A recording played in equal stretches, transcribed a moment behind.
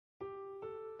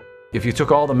If you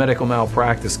took all the medical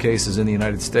malpractice cases in the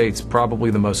United States, probably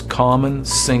the most common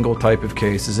single type of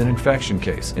case is an infection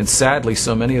case. And sadly,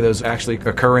 so many of those actually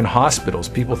occur in hospitals.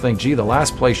 People think, gee, the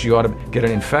last place you ought to get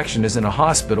an infection is in a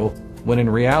hospital, when in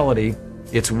reality,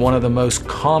 it's one of the most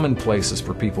common places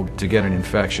for people to get an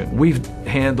infection. We've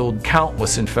handled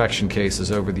countless infection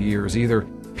cases over the years. Either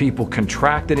people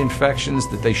contracted infections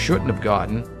that they shouldn't have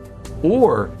gotten,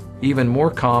 or even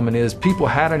more common is people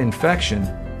had an infection,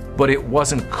 but it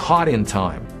wasn't caught in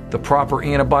time. The proper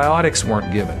antibiotics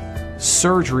weren't given.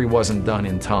 Surgery wasn't done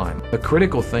in time. The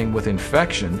critical thing with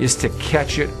infection is to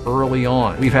catch it early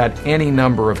on. We've had any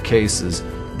number of cases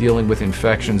dealing with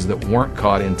infections that weren't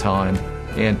caught in time,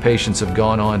 and patients have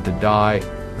gone on to die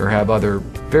or have other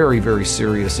very, very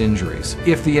serious injuries.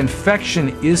 If the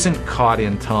infection isn't caught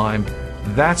in time,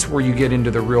 that's where you get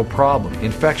into the real problem.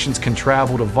 Infections can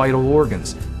travel to vital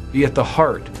organs, be it the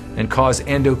heart, and cause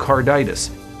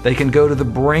endocarditis. They can go to the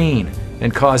brain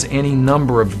and cause any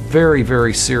number of very,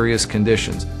 very serious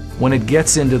conditions. When it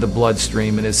gets into the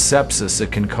bloodstream and is sepsis,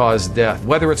 it can cause death.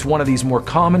 Whether it's one of these more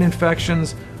common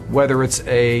infections, whether it's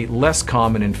a less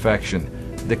common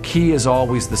infection, the key is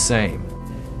always the same.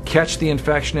 Catch the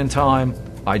infection in time,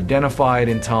 identify it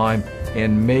in time,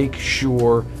 and make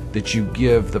sure that you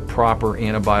give the proper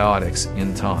antibiotics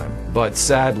in time. But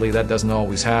sadly, that doesn't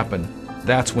always happen.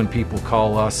 That's when people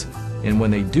call us, and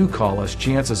when they do call us,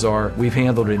 chances are we've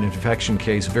handled an infection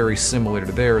case very similar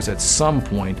to theirs at some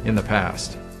point in the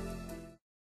past.